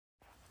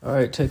All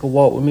right, take a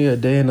walk with me. A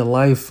day in the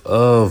life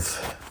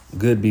of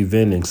Goodby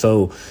Vending.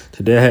 So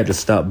today I had to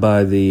stop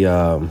by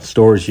the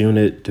storage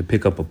unit to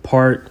pick up a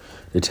part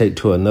to take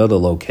to another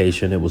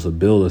location. It was a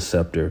bill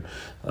acceptor.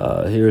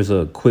 Here's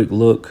a quick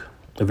look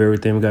of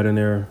everything we got in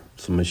there.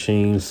 Some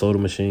machines, soda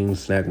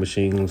machines, snack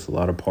machines, a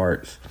lot of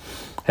parts.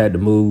 Had to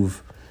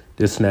move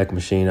this snack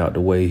machine out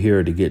the way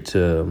here to get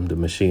to the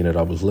machine that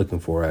I was looking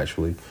for,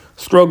 actually.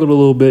 Struggled a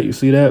little bit. You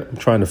see that? I'm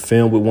trying to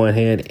film with one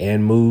hand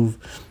and move.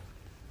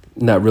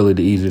 Not really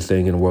the easiest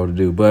thing in the world to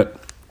do,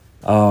 but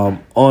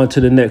on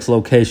to the next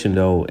location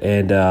though.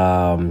 And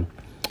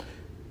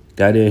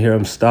got in here,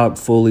 I'm stocked,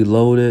 fully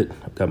loaded.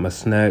 I've got my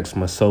snacks,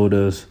 my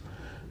sodas,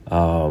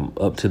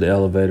 up to the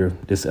elevator.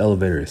 This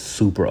elevator is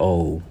super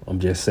old.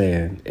 I'm just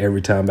saying,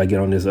 every time I get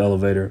on this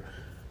elevator,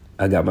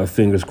 I got my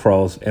fingers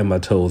crossed and my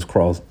toes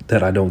crossed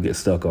that I don't get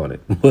stuck on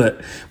it.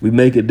 But we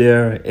make it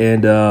there,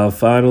 and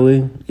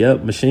finally,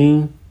 yep,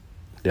 machine,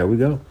 there we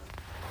go.